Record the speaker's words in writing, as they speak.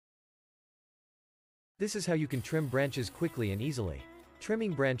This is how you can trim branches quickly and easily.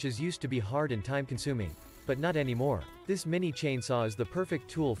 Trimming branches used to be hard and time-consuming, but not anymore. This mini chainsaw is the perfect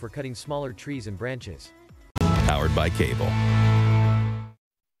tool for cutting smaller trees and branches. Powered by cable.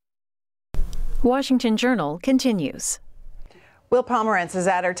 Washington Journal continues. Will Pomeranz is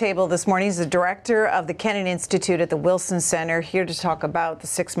at our table this morning. He's the director of the Kennan Institute at the Wilson Center, here to talk about the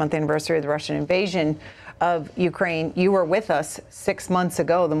 6-month anniversary of the Russian invasion of Ukraine. You were with us 6 months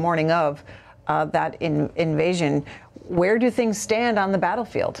ago, the morning of that invasion. Where do things stand on the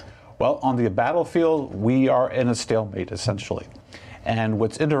battlefield? Well, on the battlefield, we are in a stalemate, essentially. And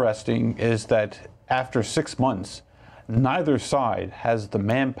what's interesting is that after 6 months, neither side has the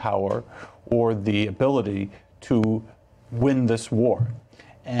manpower or the ability to win this war.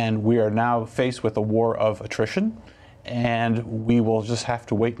 And we are now faced with a war of attrition, and we will just have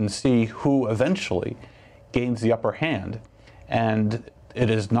to wait and see who eventually gains the upper hand. And it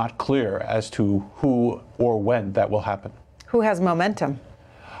is not clear as to who or when that will happen. Who has momentum?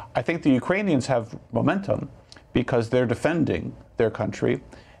 I think the Ukrainians have momentum because they're defending their country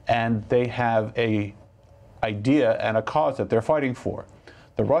and they have a idea and a cause that they're fighting for.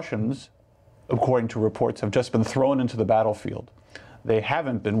 The Russians, according to reports, have just been thrown into the battlefield. They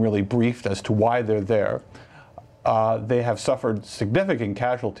haven't been really briefed as to why they're there. They have suffered significant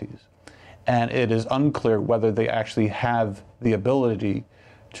casualties, and it is unclear whether they actually have the ability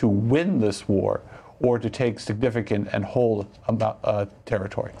to win this war or to take significant and hold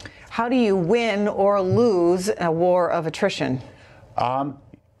territory. How do you win or lose a war of attrition?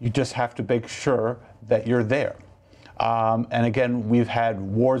 You just have to make sure that you're there. And again, we've had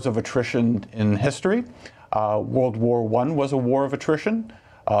wars of attrition in history. World War I was a war of attrition.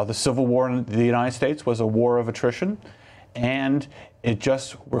 The Civil War in the United States was a war of attrition. And it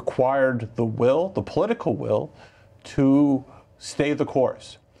just required the will, the political will, to stay the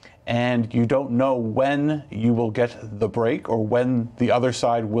course. And you don't know when you will get the break or when the other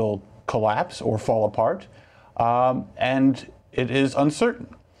side will collapse or fall apart. And it is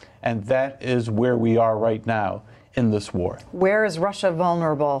uncertain. And that is where we are right now in this war. Where is Russia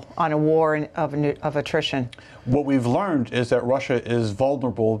vulnerable on a war of attrition? What we've learned is that Russia is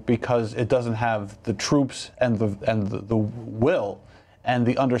vulnerable because it doesn't have the troops and the will and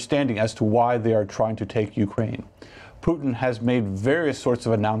the understanding as to why they are trying to take Ukraine. Putin has made various sorts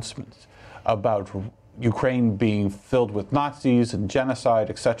of announcements about Ukraine being filled with Nazis and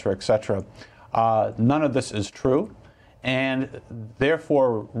genocide, etc., etc. None of this is true. And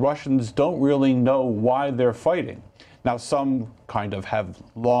therefore, Russians don't really know why they're fighting. Now, some kind of have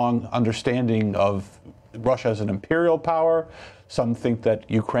long understanding of Russia as an imperial power. Some think that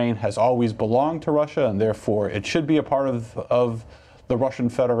Ukraine has always belonged to Russia, and therefore it should be a part of the Russian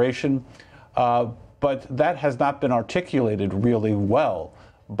Federation. But that has not been articulated really well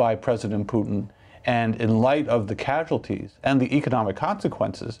by President Putin. And in light of the casualties and the economic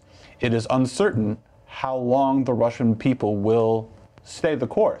consequences, it is uncertain how long the Russian people will stay the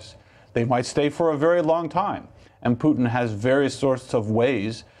course. They might stay for a very long time, and Putin has various sorts of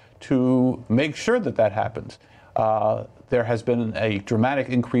ways to make sure that that happens. There has been a dramatic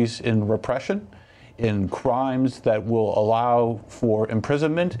increase in repression, in crimes that will allow for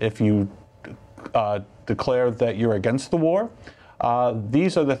imprisonment if you declare that you're against the war.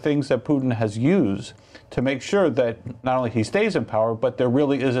 These are the things that Putin has used to make sure that not only he stays in power, but there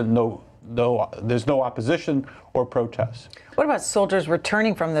really isn't there's no opposition or protest. What about soldiers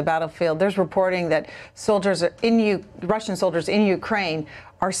returning from the battlefield? There's reporting that Russian soldiers in Ukraine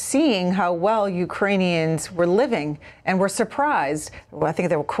are seeing how well Ukrainians were living and were surprised. Well, I think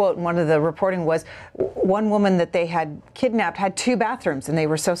they were quote in one of the reporting was one woman that they had kidnapped had 2 bathrooms, and they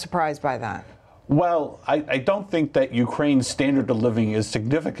were so surprised by that. Well, I don't think that Ukraine's standard of living is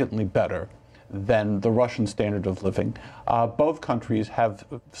significantly better than the Russian standard of living. Both countries have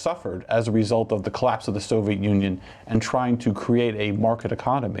suffered as a result of the collapse of the Soviet Union and trying to create a market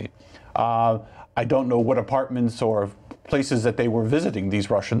economy. I don't know what apartments or places that they were visiting, these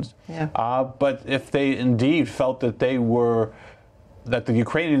Russians, but if they indeed felt that that the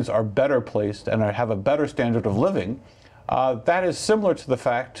Ukrainians are better placed and have a better standard of living, that is similar to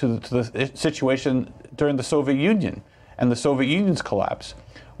the situation during the Soviet Union and the Soviet Union's collapse,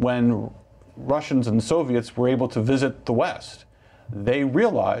 when Russians and Soviets were able to visit the West. They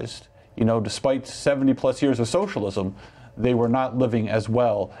realized, despite 70 plus years of socialism, they were not living as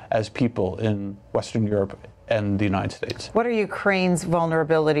well as people in Western Europe and the United States. What are Ukraine's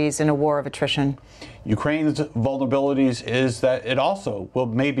vulnerabilities in a war of attrition? Ukraine's vulnerabilities is that it also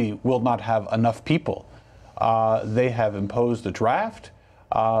will not have enough people. They have imposed a draft.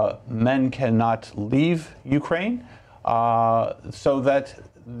 Men cannot leave Ukraine, so that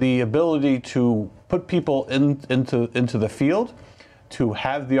the ability to put people into the field, to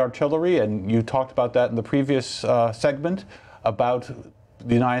have the artillery, and you talked about that in the previous segment about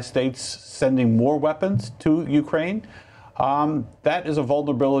the United States sending more weapons to Ukraine. That is a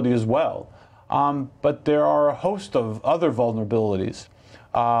vulnerability as well. But there are a host of other vulnerabilities.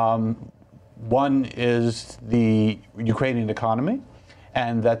 One is the Ukrainian economy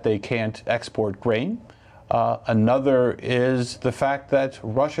and that they can't export grain. Another is the fact that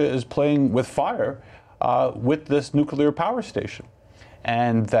Russia is playing with fire with this nuclear power station,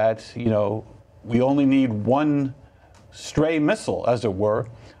 and that, you know, we only need one stray missile, as it were,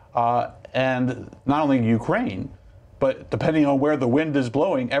 and not only Ukraine, but depending on where the wind is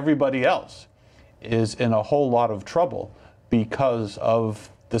blowing, everybody else is in a whole lot of trouble because of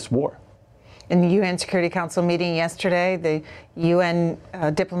this war. In the UN Security Council meeting yesterday, the UN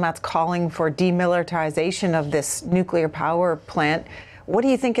diplomats calling for demilitarization of this nuclear power plant. What do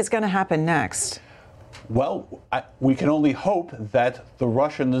you think is going to happen next? Well, we can only hope that the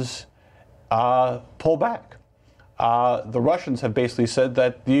Russians pull back. The Russians have basically said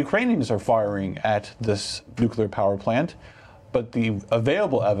that the Ukrainians are firing at this nuclear power plant, but the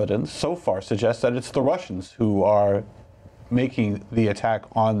available evidence so far suggests that it's the Russians who are making the attack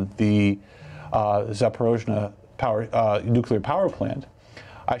on the Zaporozhye nuclear power plant.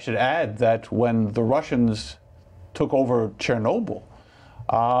 I should add that when the Russians took over Chernobyl,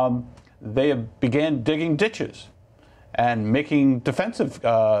 they began digging ditches and making defensive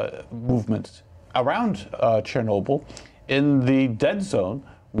movements around Chernobyl in the dead zone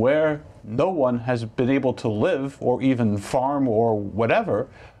where no one has been able to live or even farm or whatever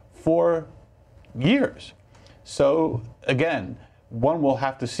for years. So again, one will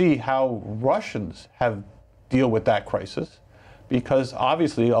have to see how Russians deal with that crisis, because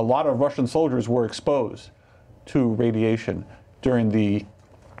obviously a lot of Russian soldiers were exposed to radiation during the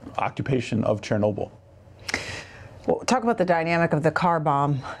occupation of Chernobyl. Well, talk about the dynamic of the car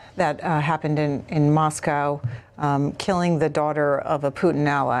bomb that happened in Moscow, killing the daughter of a Putin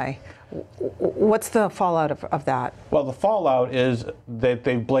ally. What's the fallout of that? Well, the fallout is that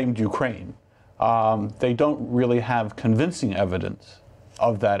they blamed Ukraine. They don't really have convincing evidence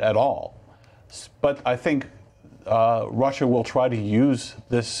of that at all. But I think Russia will try to use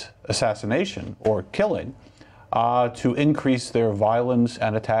this assassination or killing to increase their violence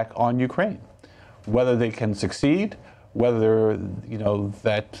and attack on Ukraine. Whether they can succeed, whether, you know,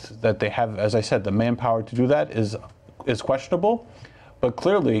 that they have, as I said, the manpower to do that is questionable. But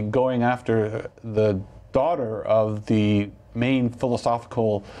clearly, going after the daughter of the main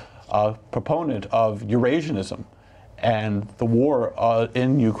philosophical proponent of Eurasianism and the war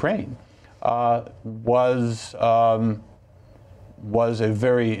in Ukraine was a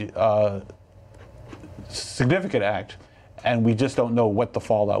very significant act, and we just don't know what the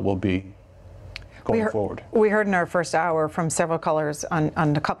fallout will be going forward. We heard in our first hour from several callers on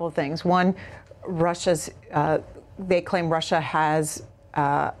a couple of things. One, they claim Russia has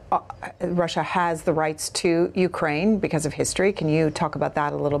the rights to Ukraine because of history. Can you talk about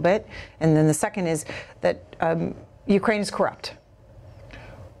that a little bit? And then the second is that Ukraine is corrupt.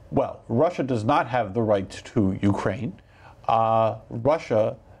 Well, Russia does not have the right to Ukraine.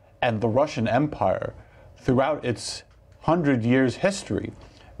 Russia and the Russian Empire, throughout its 100 years history,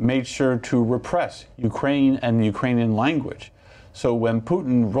 made sure to repress Ukraine and the Ukrainian language. So when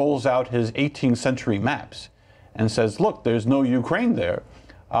Putin rolls out his 18th century maps and says, look, there's no Ukraine there,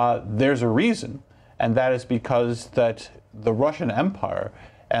 there's a reason. And that is because that the Russian Empire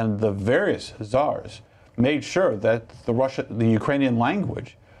and the various czars made sure that the Ukrainian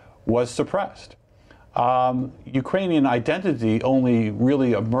language was suppressed. Ukrainian identity only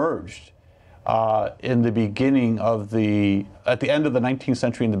really emerged in the beginning at the end of the 19th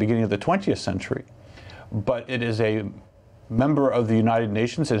century and the beginning of the 20th century. But it is a member of the United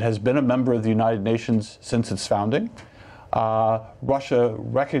Nations. It has been a member of the United Nations since its founding. Russia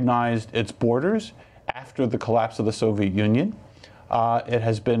recognized its borders after the collapse of the Soviet Union. It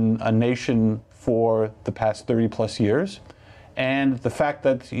has been a nation for the past 30 plus years. And the fact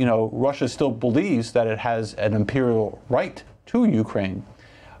that, you know, Russia still believes that it has an imperial right to Ukraine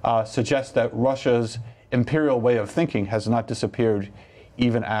suggests that Russia's imperial way of thinking has not disappeared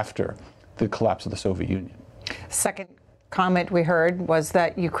even after the collapse of the Soviet Union. Second comment we heard was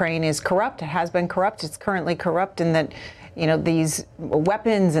that Ukraine is corrupt. It has been corrupt. It's currently corrupt, and that, you know, these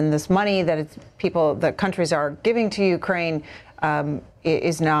weapons and this money that that countries are giving to Ukraine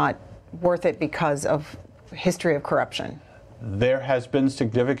is not worth it because of history of corruption. There has been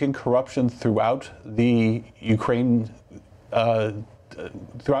significant corruption throughout the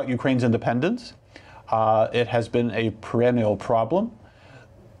throughout Ukraine's independence. It has been a perennial problem.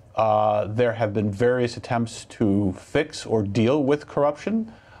 there have been various attempts to fix or deal with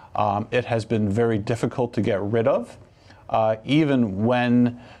corruption. It has been very difficult to get rid of. Even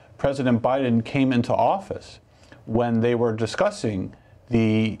when President Biden came into office, when they were discussing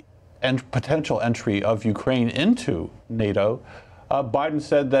the potential entry of Ukraine into NATO, Biden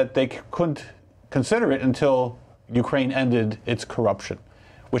said that they couldn't consider it until Ukraine ended its corruption,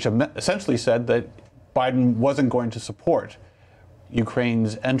 which essentially said that Biden wasn't going to support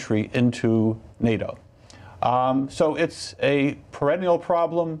Ukraine's entry into NATO. So it's a perennial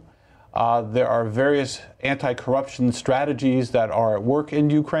problem. There are various anti-corruption strategies that are at work in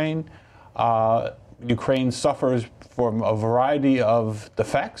Ukraine. Ukraine suffers from a variety of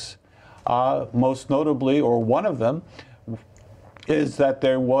defects. Most notably, or one of them, is that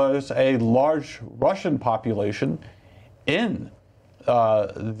there was a large Russian population in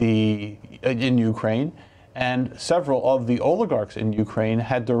Ukraine, and several of the oligarchs in Ukraine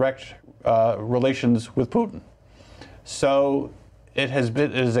had direct relations with Putin. So it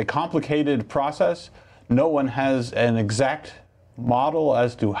is a complicated process. No one has an exact model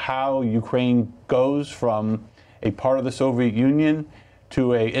as to how Ukraine goes from a part of the Soviet Union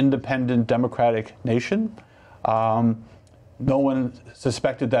to an independent democratic nation. No one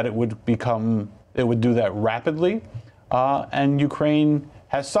suspected that it would do that rapidly, and Ukraine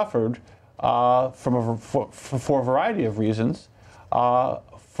has suffered for a variety of reasons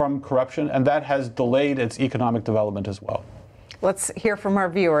from corruption, and that has delayed its economic development as well. Let's hear from our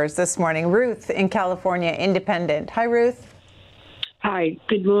viewers this morning. Ruth in California, Independent. Hi, Ruth. Hi,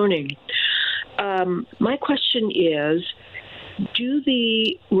 good morning. My question is, do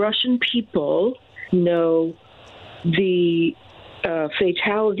the Russian people know the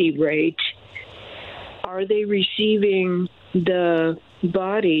fatality rate? Are they receiving the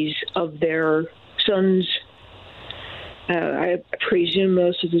bodies of their sons? I presume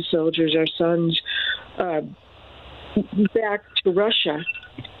most of the soldiers are sons, back to Russia.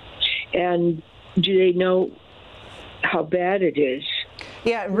 And do they know how bad it is?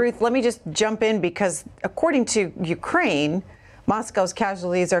 Yeah, Ruth, let me just jump in, because according to Ukraine, Moscow's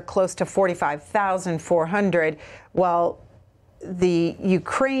casualties are close to 45,400, while the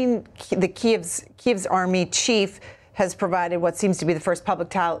Kiev's army chief has provided what seems to be the first public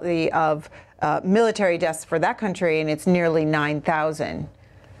tally of military deaths for that country, and it's nearly 9,000.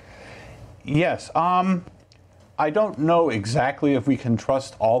 Yes. I don't know exactly if we can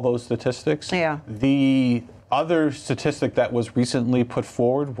trust all those statistics. Yeah. The other statistic that was recently put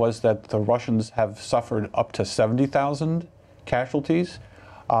forward was that the Russians have suffered up to 70,000 casualties,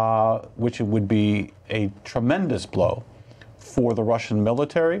 which would be a tremendous blow for the Russian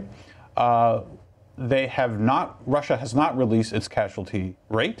military. Russia has not released its casualty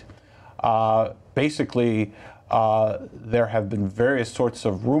rate. Basically, there have been various sorts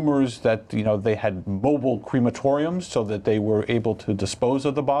of rumors that they had mobile crematoriums so that they were able to dispose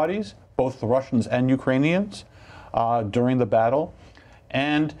of the bodies, both the Russians and Ukrainians, during the battle.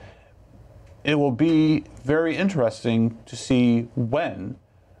 And it will be very interesting to see when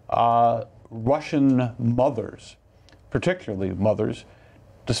Russian mothers, particularly mothers,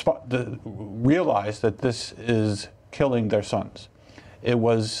 realize that this is killing their sons. It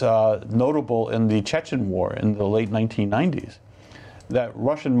was notable in the Chechen War in the late 1990s that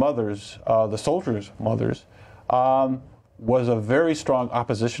Russian mothers, the soldiers' mothers, was a very strong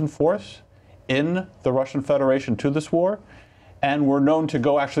opposition force in the Russian Federation to this war, and were known to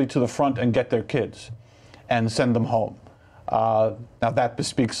go actually to the front and get their kids and send them home. Now that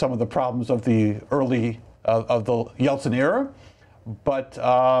bespeaks some of the problems of the of the Yeltsin era, but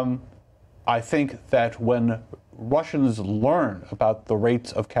I think that when Russians learn about the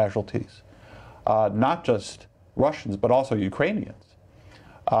rates of casualties, not just Russians, but also Ukrainians,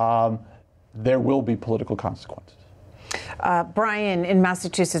 there will be political consequences. Brian in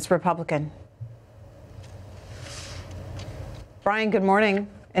Massachusetts, Republican. Brian, good morning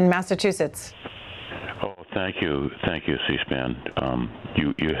in Massachusetts. Oh, thank you, C-SPAN.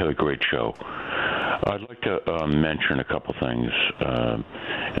 You had a great show. I'd like to mention a couple things, and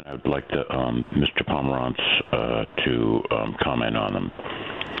I'd like to Mr. Pomeranz to comment on them.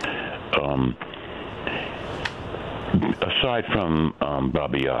 Aside from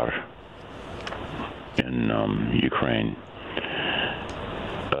Babi Yar in Ukraine,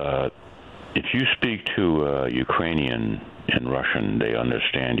 if you speak to Ukrainian and Russian, they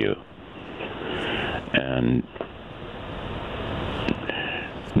understand you. And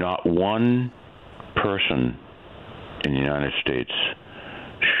not one person in the United States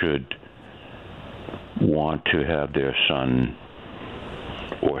should want to have their son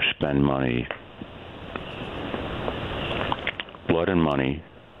or spend money, blood and money,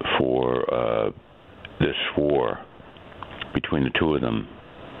 for this war between the two of them.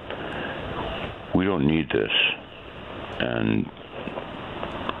 We don't need this. And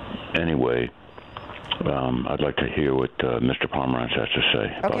anyway, I'd like to hear what Mr. Pomeranz has to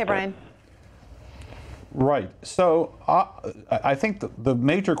say. Okay, Brian. Right. So I think the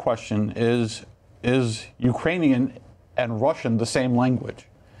major question is Ukrainian and Russian the same language?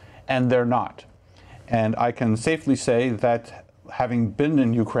 And they're not. And I can safely say that having been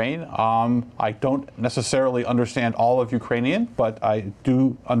in Ukraine, I don't necessarily understand all of Ukrainian, but I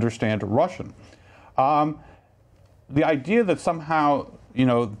do understand Russian. The idea that somehow,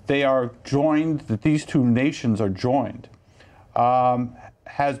 they are joined, that these two nations are joined,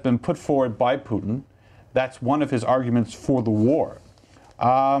 has been put forward by Putin. That's one of his arguments for the war.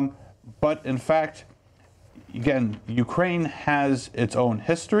 But in fact, again, Ukraine has its own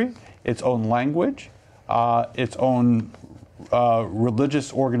history, its own language, its own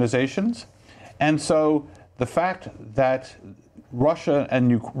religious organizations. And so the fact that Russia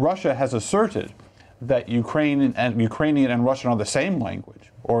has asserted that Ukrainian and Russian are the same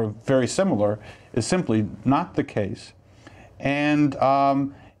language or very similar is simply not the case. And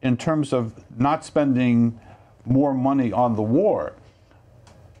in terms of not spending more money on the war,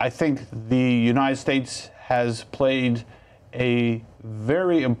 I think the United States has played a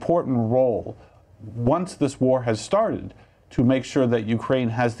very important role once this war has started to make sure that Ukraine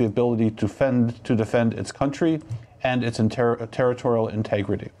has the ability to defend its country and its territorial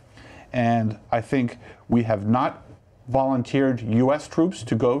integrity. And I think we have not volunteered U.S. troops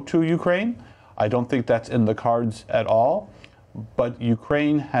to go to Ukraine. I don't think that's in the cards at all. But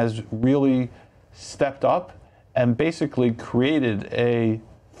Ukraine has really stepped up and basically created a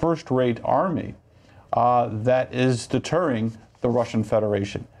first-rate army that is deterring the Russian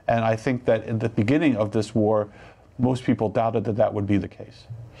Federation. And I think that in the beginning of this war, most people doubted that that would be the case.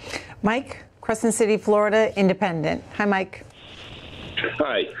 Mike, Crescent City, Florida, Independent. Hi, Mike.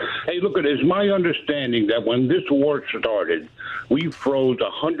 Hi. Hey, look, it is my understanding that when this war started, we froze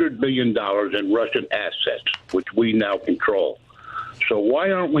 $100 billion in Russian assets, which we now control. So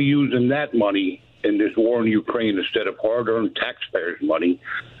why aren't we using that money in this war in Ukraine instead of hard-earned taxpayers' money?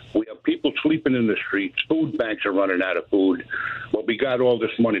 We have people sleeping in the streets. Food banks are running out of food. But we got all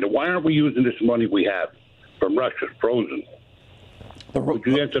this money. Now, why aren't we using this money we have from Russia frozen? Would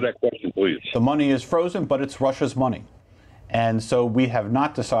you answer that question, please? The money is frozen, but it's Russia's money. And so we have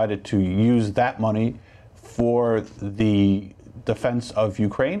not decided to use that money for the defense of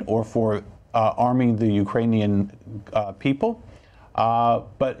Ukraine or for arming the Ukrainian people.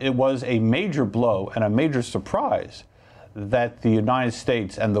 But it was a major blow and a major surprise that the United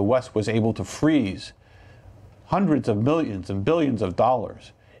States and the West was able to freeze hundreds of millions and billions of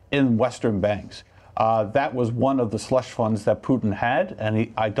dollars in Western banks. That was one of the slush funds that Putin had,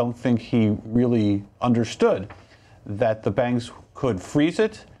 and I don't think he really understood that the banks could freeze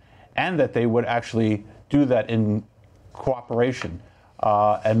it and that they would actually do that in cooperation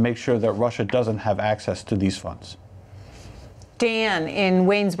and make sure that Russia doesn't have access to these funds. Dan in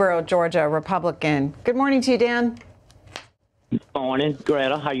Waynesboro, Georgia, Republican. Good morning to you, Dan. Good morning,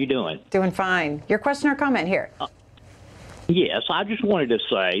 Greta. How you doing? Doing fine. Your question or comment here? Yes, I just wanted to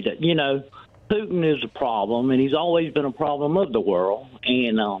say that, Putin is a problem, and he's always been a problem of the world.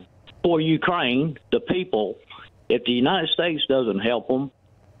 And for Ukraine, the people, if the United States doesn't help them,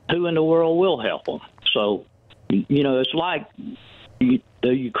 who in the world will help them? So, it's like the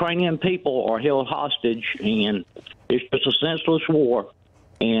Ukrainian people are held hostage, and it's just a senseless war.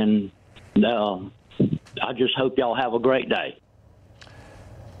 And I just hope y'all have a great day.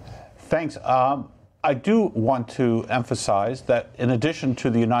 Thanks. I do want to emphasize that in addition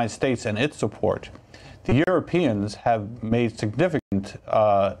to the United States and its support, the Europeans have made significant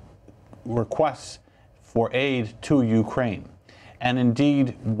requests for aid to Ukraine. And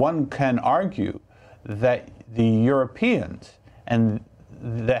indeed, one can argue that the Europeans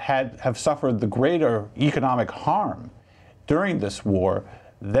have suffered the greater economic harm during this war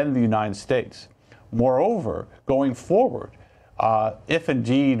than the United States. Moreover, going forward, if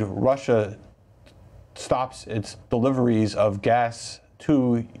indeed Russia stops its deliveries of gas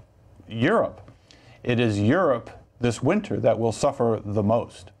to Europe, it is Europe this winter that will suffer the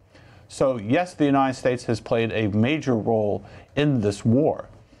most. So yes, the United States has played a major role in this war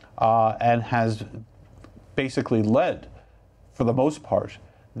and has basically led, for the most part,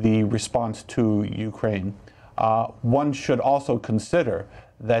 the response to Ukraine. One should also consider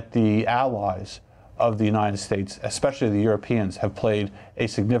that the allies of the United States, especially the Europeans, have played a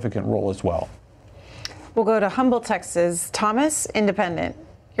significant role as well. We'll go to Humble, Texas. Thomas, Independent.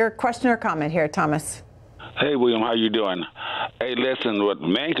 Your question or comment here, Thomas? Hey, William, how you doing? Hey, listen, what the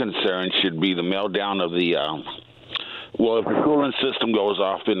main concern should be the meltdown of the, well, if the cooling system goes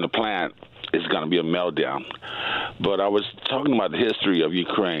off in the plant, it's going to be a meltdown. But I was talking about the history of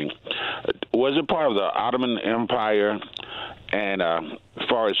Ukraine. Was it part of the Ottoman Empire? And as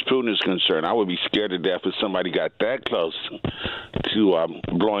far as Putin is concerned, I would be scared to death if somebody got that close to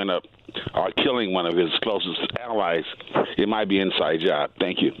blowing up or killing one of his closest allies. It might be an inside job.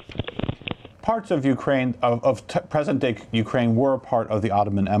 Thank you. Parts of Ukraine, present-day Ukraine, were a part of the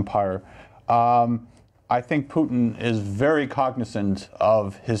Ottoman Empire. I think Putin is very cognizant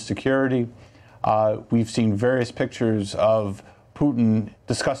of his security. We've seen various pictures of Putin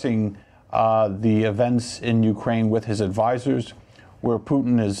discussing the events in Ukraine with his advisors, where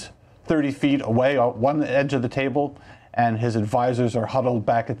Putin is 30 feet away on one edge of the table and his advisors are huddled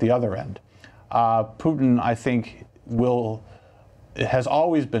back at the other end. Putin, I think, has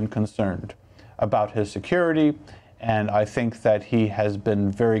always been concerned about his security, and I think that he has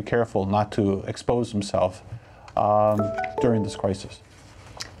been very careful not to expose himself during this crisis.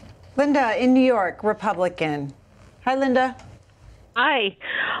 Linda in New York, Republican. Hi, Linda. Hi.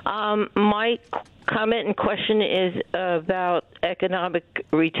 My comment and question is about economic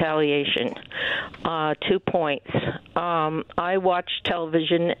retaliation. 2 points. I watch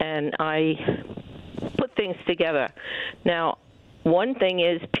television and I put things together. Now, one thing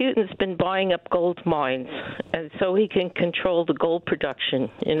is Putin's been buying up gold mines, and so he can control the gold production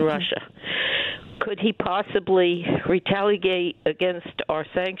in Russia. Could he possibly retaliate against our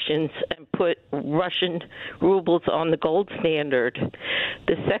sanctions and put Russian rubles on the gold standard?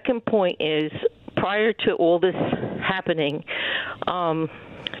 The second point is, prior to all this happening,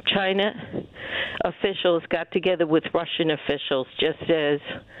 China officials got together with Russian officials, just as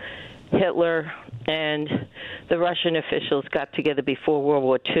Hitler and the Russian officials got together before World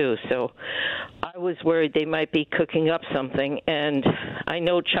War II. So I was worried they might be cooking up something. And I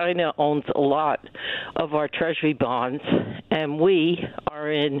know China owns a lot of our treasury bonds, and we are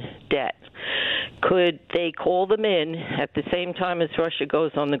in debt. Could they call them in at the same time as Russia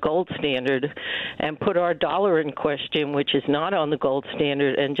goes on the gold standard and put our dollar in question, which is not on the gold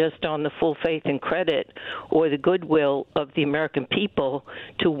standard and just on the full faith and credit or the goodwill of the American people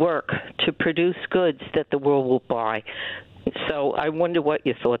to work to produce goods that the world will buy? So I wonder what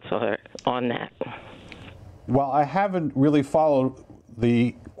your thoughts are on that. Well, I haven't really followed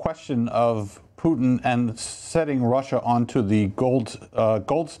the question of Putin and setting Russia onto the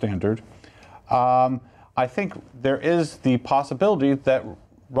gold standard. I think there is the possibility that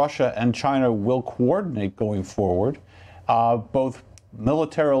Russia and China will coordinate going forward, both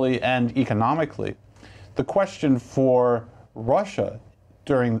militarily and economically. The question for Russia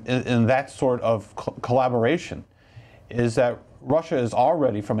in that sort of collaboration is that Russia is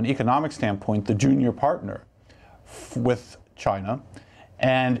already, from an economic standpoint, the junior partner with China.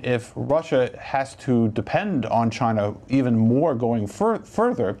 And if Russia has to depend on China even more going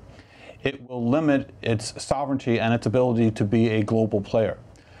further, it will limit its sovereignty and its ability to be a global player.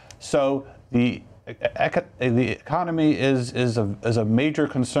 So the economy is a major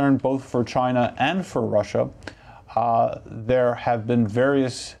concern both for China and for Russia. There have been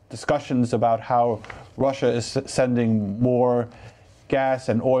various discussions about how Russia is sending more gas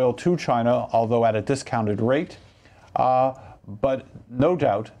and oil to China, although at a discounted rate. But no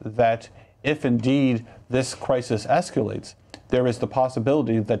doubt that if indeed this crisis escalates, there is the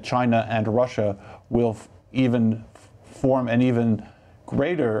possibility that China and Russia will even form an even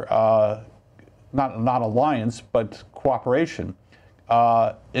greater, not alliance, but cooperation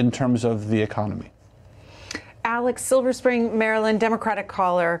in terms of the economy. Alex, Silver Spring, Maryland, Democratic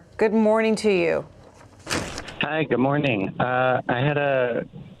caller. Good morning to you. Hi, good morning. I had a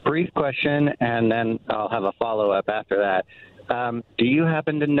brief question, and then I'll have a follow-up after that. Do you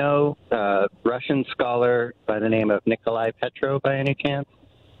happen to know a Russian scholar by the name of Nikolai Petrov by any chance?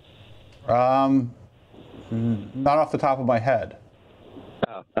 Not off the top of my head.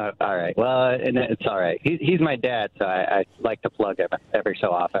 Oh, all right. Well, it's all right. He's my dad, so I like to plug him every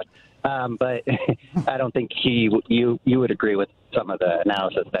so often. But I don't think you would agree with some of the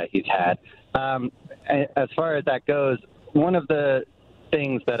analysis that he's had. As far as that goes, one of the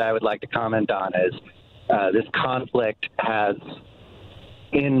things that I would like to comment on is this conflict has,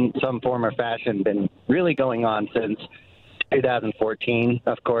 in some form or fashion, been really going on since 2014,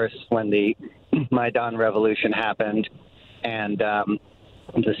 of course, when the Maidan Revolution happened and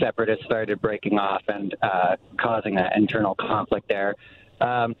the separatists started breaking off and causing that internal conflict there.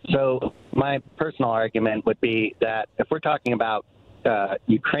 So my personal argument would be that if we're talking about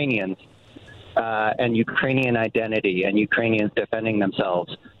Ukrainians and Ukrainian identity and Ukrainians defending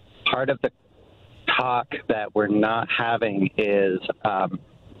themselves, part of the talk that we're not having is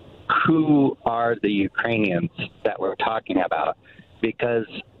who are the Ukrainians that we're talking about? Because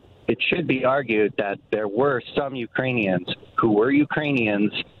it should be argued that there were some Ukrainians who were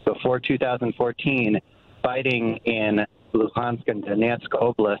Ukrainians before 2014 fighting in Luhansk and Donetsk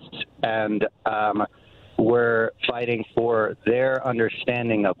oblasts and were fighting for their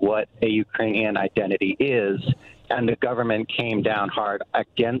understanding of what a Ukrainian identity is. And the government came down hard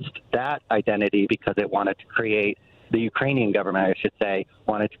against that identity because it wanted to create, the Ukrainian government, I should say,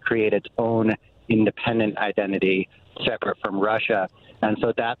 wanted to create its own independent identity separate from Russia. And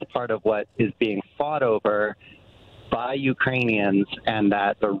so that's part of what is being fought over by Ukrainians, and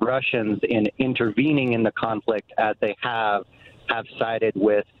that the Russians, in intervening in the conflict as they have sided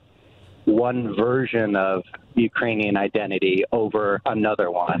with one version of Ukrainian identity over another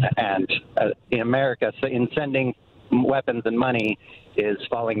one. And in America, so in sending weapons and money, is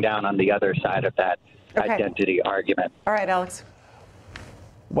falling down on the other side of that identity argument. All right, Alex.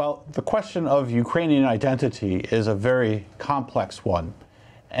 Well, the question of Ukrainian identity is a very complex one.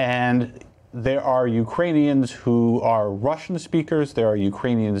 And there are Ukrainians who are Russian speakers. There are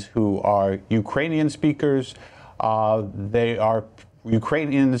Ukrainians who are Ukrainian speakers. They are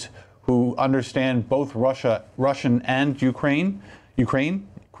Ukrainians who understand both Russian and Ukrainian.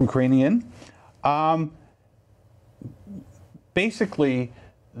 Basically,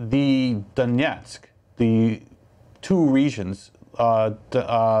 the Donetsk, the two regions,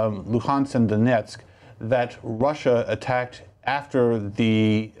 Luhansk and Donetsk, that Russia attacked after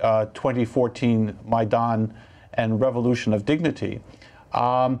the 2014 Maidan and Revolution of Dignity,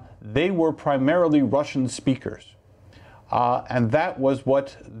 they were primarily Russian speakers. And that was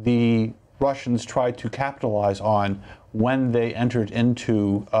what the Russians tried to capitalize on when they entered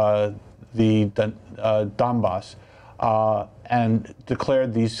into the Donbass and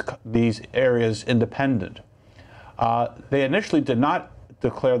declared these areas independent. They initially did not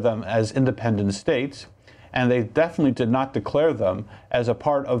declare them as independent states, and they definitely did not declare them as a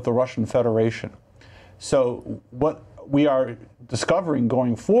part of the Russian Federation. So what we are discovering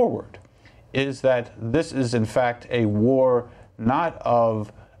going forward is that this is in fact a war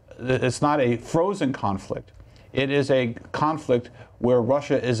it's not a frozen conflict. It is a conflict where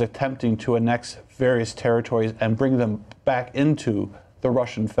Russia is attempting to annex various territories and bring them back into the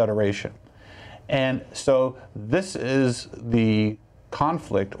Russian Federation. And so this is the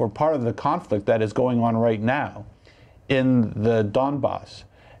conflict, or part of the conflict, that is going on right now in the Donbass.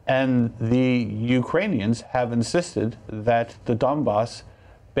 And the Ukrainians have insisted that the Donbass,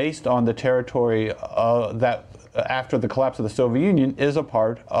 based on the territory that after the collapse of the Soviet Union, is a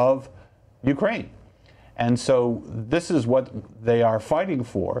part of Ukraine. And so this is what they are fighting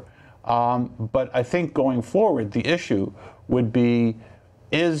for. But I think going forward, the issue would be,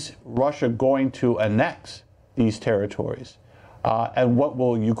 is Russia going to annex these territories? And what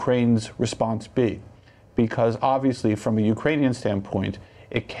will Ukraine's response be? Because obviously, from a Ukrainian standpoint,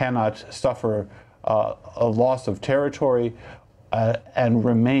 it cannot suffer a loss of territory and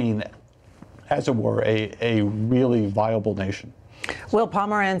remain, as it were, a really viable nation. Will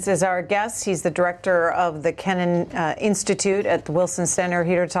Pomeranz is our guest. He's the director of the Kennan Institute at the Wilson Center,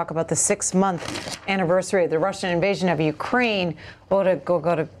 here to talk about the 6-month anniversary of the Russian invasion of Ukraine. We'll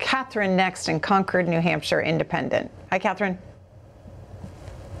go to Catherine next in Concord, New Hampshire Independent. Hi, Catherine.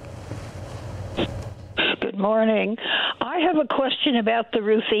 Good morning. I have a question about the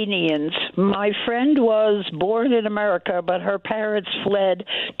Ruthenians. My friend was born in America, but her parents fled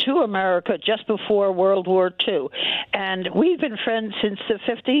to America just before World War II. And we've been friends since the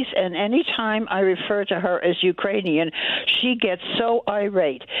 50s, and any time I refer to her as Ukrainian, she gets so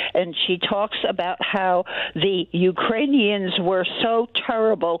irate. And she talks about how the Ukrainians were so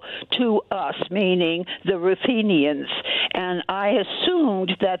terrible to us, meaning the Ruthenians. And I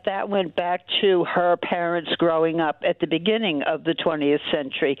assumed that that went back to her parents growing up at the beginning of the 20th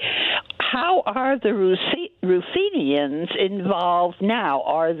century. How are the Ruthenians involved now?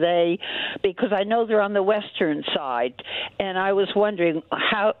 Are they, because I know they're on the western side, and I was wondering,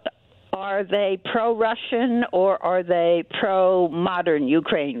 how are they pro-Russian or are they pro-modern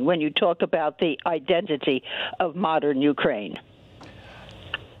Ukraine when you talk about the identity of modern Ukraine?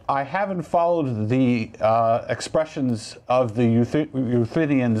 I haven't followed the expressions of the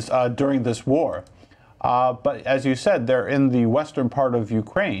Ruthenians during this war. But as you said, they're in the western part of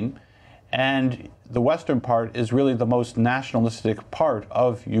Ukraine, and the western part is really the most nationalistic part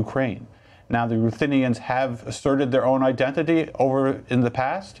of Ukraine. Now, the Ruthenians have asserted their own identity over in the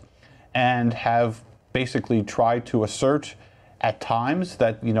past and have basically tried to assert at times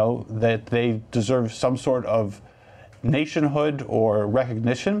that, that they deserve some sort of nationhood or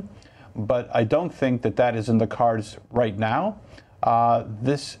recognition. but I don't think that that is in the cards right now.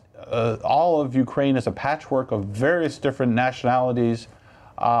 All of Ukraine is a patchwork of various different nationalities.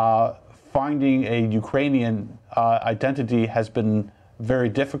 Finding a Ukrainian identity has been very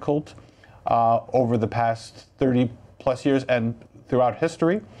difficult over the past 30 plus years and throughout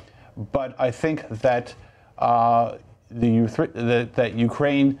history. But I think that that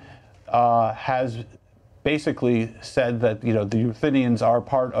Ukraine has basically said that the Ruthenians are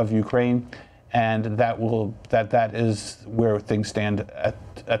part of Ukraine, and that is where things stand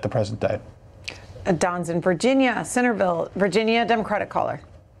at the present day. Don's in Virginia, Centerville, Virginia, Democratic caller.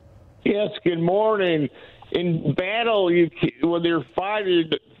 Yes, good morning. In battle, when they're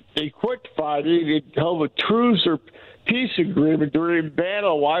fighting, they quit fighting. They held a truce or peace agreement during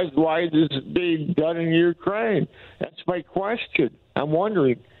battle. Why is this being done in Ukraine? That's my question. I'm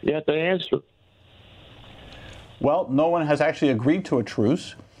wondering. You have to answer. Well, no one has actually agreed to a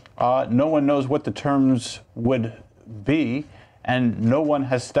truce. No one knows what the terms would be, and no one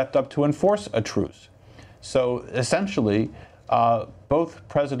has stepped up to enforce a truce. So essentially, both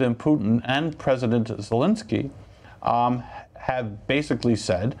President Putin and President Zelensky have basically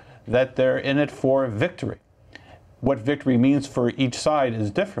said that they're in it for victory. What victory means for each side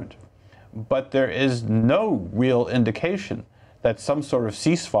is different, but there is no real indication that some sort of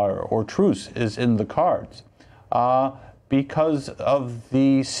ceasefire or truce is in the cards because of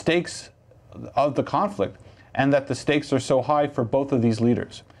the stakes of the conflict, and that the stakes are so high for both of these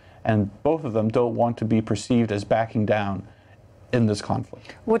leaders. And both of them don't want to be perceived as backing down in this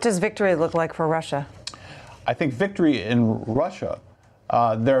conflict. What does victory look like for Russia? I think victory in Russia,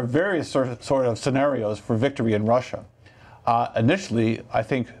 there are various sort of scenarios for victory in Russia. Initially, I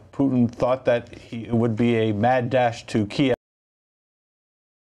think Putin thought that it would be a mad dash to Kiev.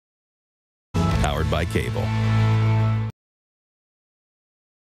 Powered by cable.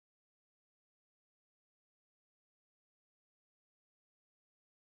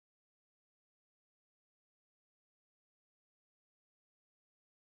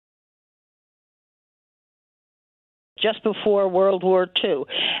 Just before World War II.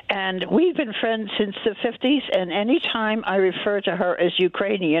 And we've been friends since the 50s, and any time I refer to her as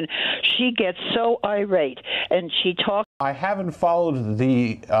Ukrainian, she gets so irate, and she talks. I haven't followed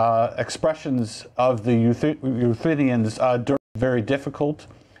the expressions of the Ruthenians during very difficult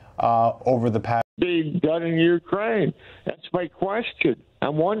over the past. Being done in Ukraine. That's my question.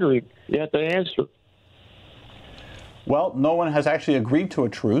 I'm wondering. You have to answer. Well, no one has actually agreed to a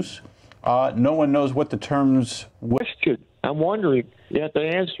truce. No one knows what the terms would. I'm wondering. You have to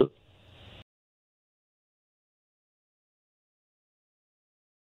answer.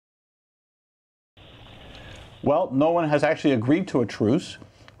 Well, no one has actually agreed to a truce.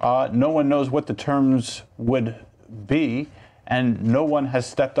 No one knows what the terms would be, and no one has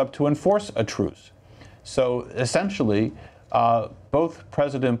stepped up to enforce a truce. So essentially, both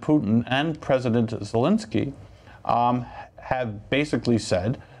President Putin and President Zelensky have basically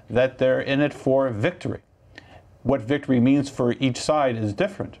said that they're in it for victory. What victory means for each side is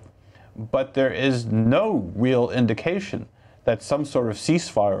different, but there is no real indication that some sort of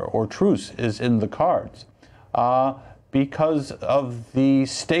ceasefire or truce is in the cards because of the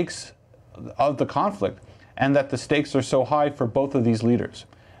stakes of the conflict, and that the stakes are so high for both of these leaders,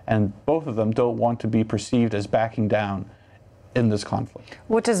 and both of them don't want to be perceived as backing down in this conflict.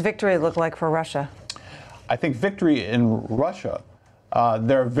 What does victory look like for Russia? I think victory in Russia,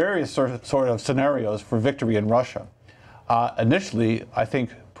 there are various sort of scenarios for victory in Russia. Initially, I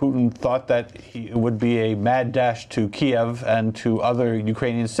think Putin thought that it would be a mad dash to Kiev and to other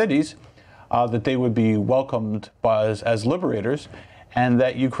Ukrainian cities, that they would be welcomed as liberators, and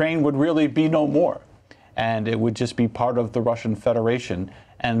that Ukraine would really be no more. And it would just be part of the Russian Federation,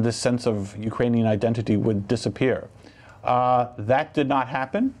 and this sense of Ukrainian identity would disappear. That did not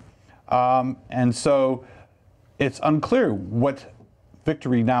happen. And so it's unclear what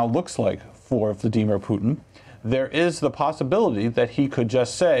victory now looks like for Vladimir Putin. There is the possibility that he could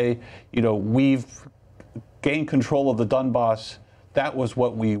just say, we've gained control of the Donbass. That was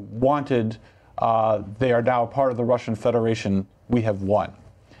what we wanted. They are now part of the Russian Federation. We have won.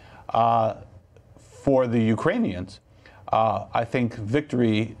 For the Ukrainians, I think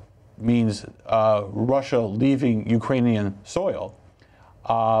victory means Russia leaving Ukrainian soil.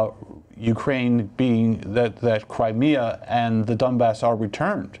 Ukraine being that Crimea and the Donbass are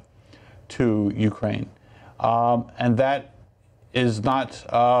returned to Ukraine. And that is not,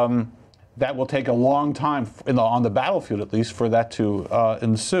 that will take a long time on the battlefield, at least, for that to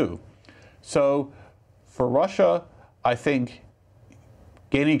ensue. So for Russia, I think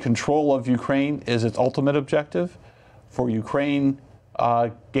gaining control of Ukraine is its ultimate objective. For Ukraine,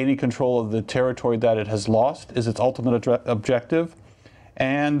 Gaining control of the territory that it has lost is its ultimate objective.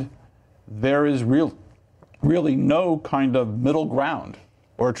 And there is really no kind of middle ground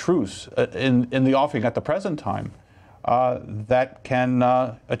or truce in the offing at the present time that can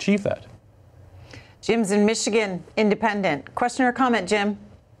achieve that. Jim's in Michigan, independent. Question or comment, Jim?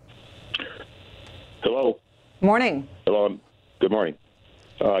 Hello. Morning. Hello. Good morning.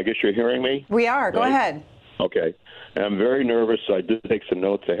 I guess you're hearing me? We are. Go ahead. Okay. I'm very nervous. I did take some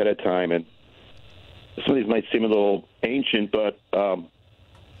notes ahead of time, and some of these might seem a little ancient, but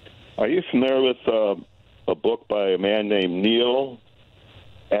are you familiar with a book by a man named Neil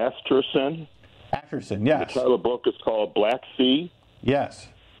Asterson? Asterson, yes. The title of the book is called Black Sea? Yes.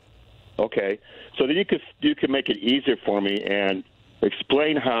 Okay. So then you could make it easier for me and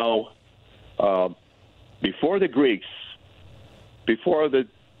explain how before the Greeks, before the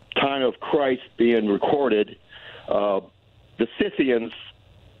time of Christ being recorded, the Scythians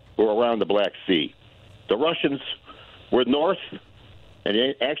were around the Black Sea. The Russians were north,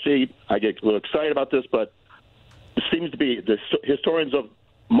 and actually I get a little excited about this, but it seems to be the historians of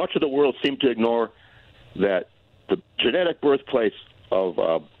much of the world seem to ignore that the genetic birthplace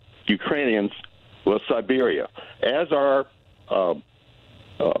of Ukrainians was Siberia, as are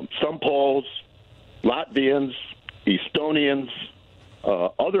some Poles, Latvians, Estonians,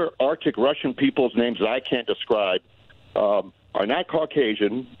 other Arctic Russian people's names that I can't describe are not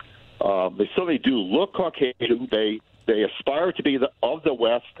Caucasian. They certainly do look Caucasian. They aspire to be of the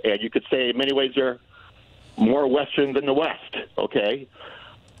West, and you could say in many ways they're more Western than the West, okay?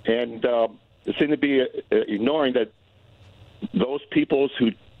 And they seem to be ignoring that those peoples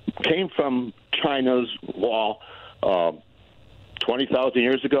who came from China's wall 20,000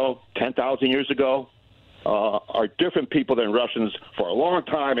 years ago, 10,000 years ago, are different people than Russians for a long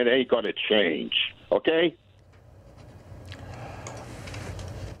time, and it ain't going to change, okay?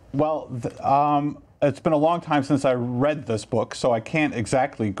 Well, it's been a long time since I read this book, so I can't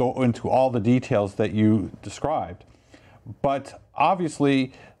exactly go into all the details that you described. But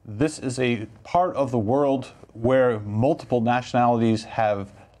obviously, this is a part of the world where multiple nationalities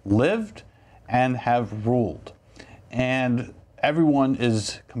have lived and have ruled. And everyone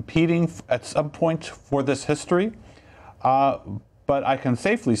is competing at some point for this history. But I can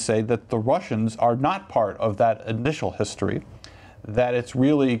safely say that the Russians are not part of that initial history, that it's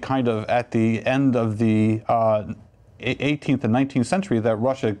really kind of at the end of the 18th and 19th century that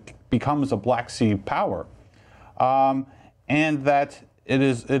Russia becomes a Black Sea power. And that it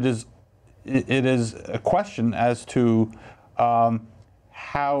is a question as to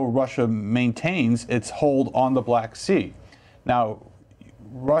how Russia maintains its hold on the Black Sea. Now,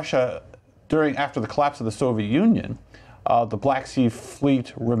 Russia, after the collapse of the Soviet Union, the Black Sea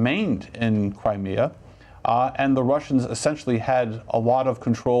fleet remained in Crimea, and the Russians essentially had a lot of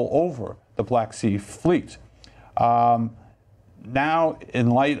control over the Black Sea fleet. Now, in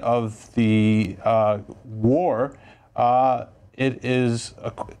light of the war, it is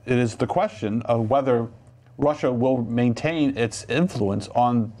the question of whether Russia will maintain its influence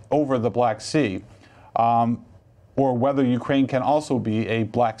over the Black Sea, or whether Ukraine can also be a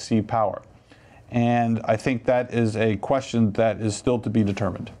Black Sea power. And I think that is a question that is still to be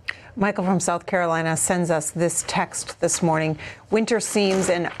determined. Michael from South Carolina sends us this text this morning. Winter seems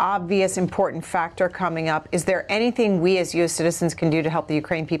an obvious, important factor coming up. Is there anything we as U.S. citizens can do to help the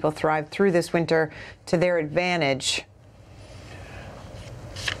Ukraine people thrive through this winter to their advantage?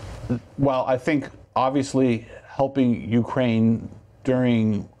 Well, I think obviously helping Ukraine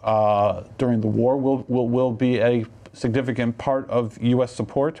during the war will be a significant part of U.S.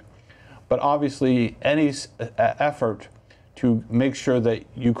 support. But obviously, any effort to make sure that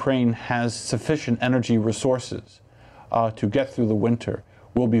Ukraine has sufficient energy resources to get through the winter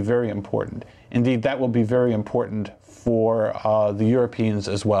will be very important. Indeed, that will be very important for the Europeans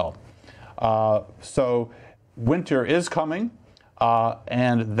as well. So winter is coming,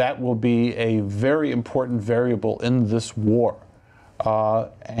 and that will be a very important variable in this war.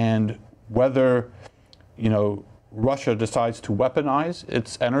 And whether, Russia decides to weaponize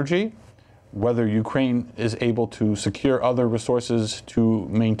its energy, whether Ukraine is able to secure other resources to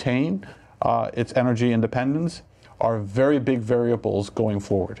maintain its energy independence, are very big variables going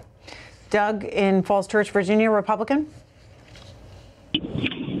forward. Doug in Falls Church, Virginia, Republican.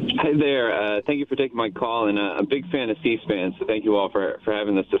 Hi there. Thank you for taking my call, and a big fan of C-SPAN, so thank you all for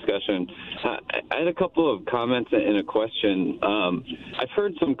having this discussion. I had a couple of comments and a question. I've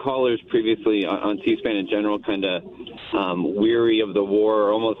heard some callers previously on C-SPAN in general kind of weary of the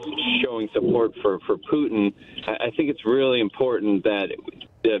war, almost showing support for Putin. I think it's really important that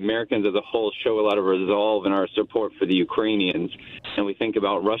the Americans as a whole show a lot of resolve in our support for the Ukrainians. and we think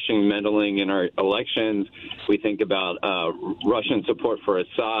about Russian meddling in our elections. We think about Russian support for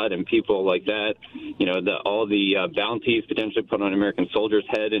Assad and people like that. You know, all the bounties potentially put on American soldiers'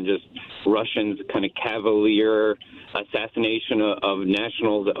 head, and just Russians' kind of cavalier assassination of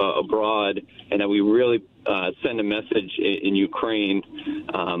nationals abroad, and that we really send a message in Ukraine.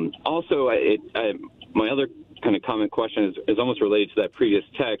 Also, my other kind of comment question is almost related to that previous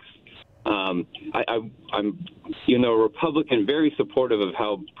text. I'm, a Republican, very supportive of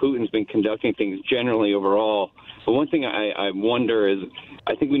how Putin's been conducting things generally overall. But one thing I wonder is,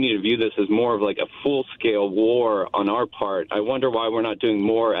 I think we need to view this as more of like a full-scale war on our part. I wonder why we're not doing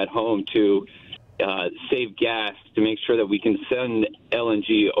more at home to save gas, to make sure that we can send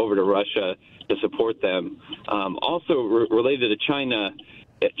LNG over to Russia to support them. Also, related to China,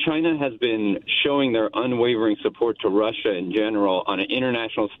 China has been showing their unwavering support to Russia in general on an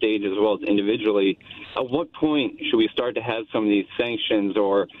international stage as well as individually. At what point should we start to have some of these sanctions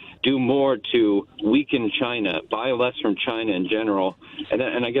or do more to weaken China, buy less from China in general?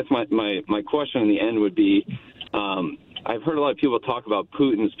 And I guess my question in the end would be, I've heard a lot of people talk about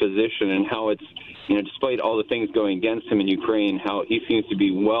Putin's position and how it's, despite all the things going against him in Ukraine, how he seems to be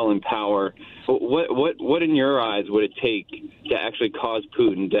well in power. What in your eyes would it take to actually cause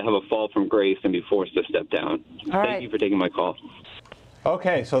Putin to have a fall from grace and be forced to step down? Thank you for taking my call.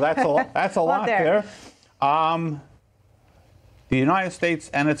 Okay, so that's a lot there. The United States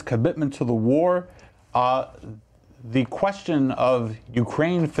and its commitment to the war. The question of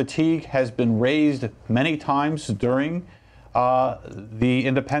Ukraine fatigue has been raised many times during the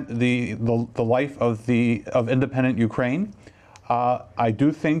life of independent Ukraine. I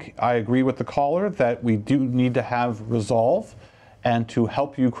do think I agree with the caller that we do need to have resolve and to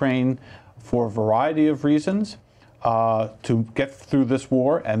help Ukraine for a variety of reasons to get through this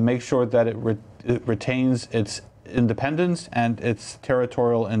war and make sure that it retains its independence and its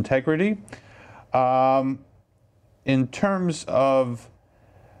territorial integrity. In terms of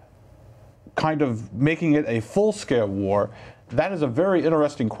kind of making it a full-scale war, that is a very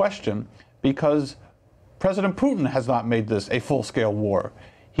interesting question because President Putin has not made this a full-scale war.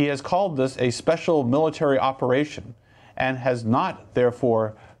 He has called this a special military operation and has not,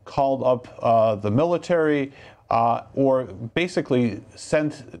 therefore, called up the military or basically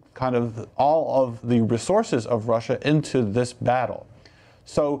sent kind of all of the resources of Russia into this battle.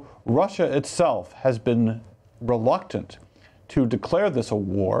 So Russia itself has been reluctant to declare this a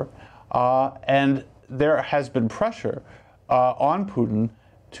war, and there has been pressure on Putin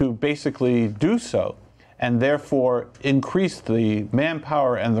to basically do so, and therefore increase the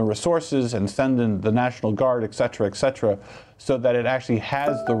manpower and the resources and send in the National Guard, et cetera, so that it actually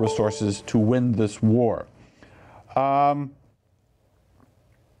has the resources to win this war.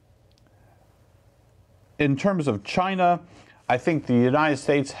 In terms of China, I think the United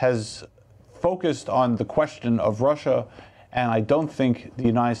States has focused on the question of Russia, and I don't think the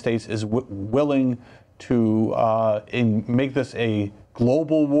United States is willing to make this a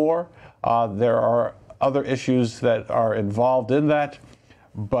global war. There are other issues that are involved in that,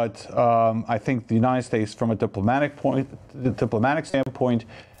 but I think the United States, from a diplomatic standpoint,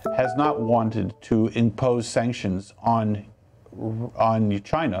 has not wanted to impose sanctions on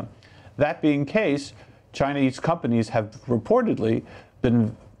China. That being the case, Chinese companies have reportedly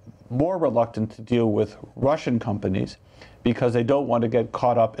been more reluctant to deal with Russian companies because they don't want to get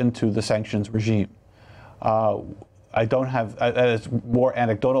caught up into the sanctions regime. I don't have, it's more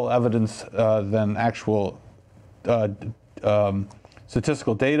anecdotal evidence than actual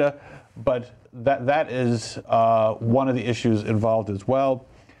statistical data, but that is one of the issues involved as well.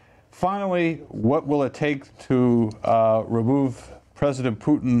 Finally, what will it take to remove President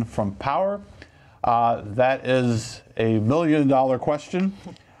Putin from power? That is a million-dollar question.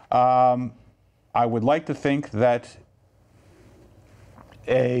 I would like to think that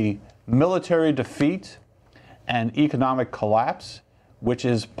a military defeat and economic collapse, which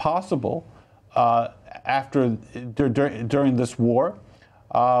is possible during this war,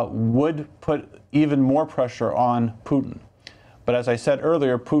 would put even more pressure on Putin. But as I said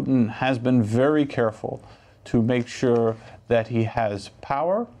earlier, Putin has been very careful to make sure that he has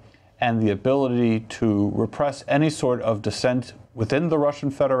power and the ability to repress any sort of dissent within the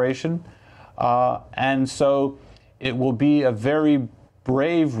Russian Federation. And so it will be a very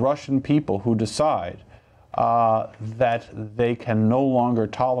brave Russian people who decide that they can no longer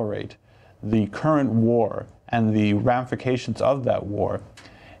tolerate the current war and the ramifications of that war.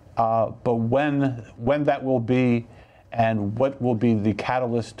 But when that will be and what will be the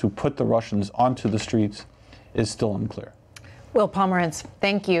catalyst to put the Russians onto the streets is still unclear. Will Pomeranz,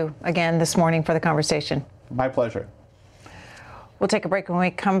 thank you again this morning for the conversation. My pleasure. We'll take a break. When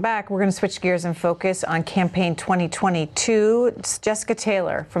we come back, we're going to switch gears and focus on campaign 2022. Jessica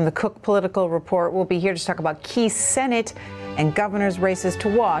Taylor from the Cook Political Report will be here to talk about key Senate and governor's races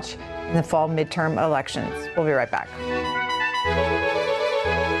to watch in the fall midterm elections. We'll be right back.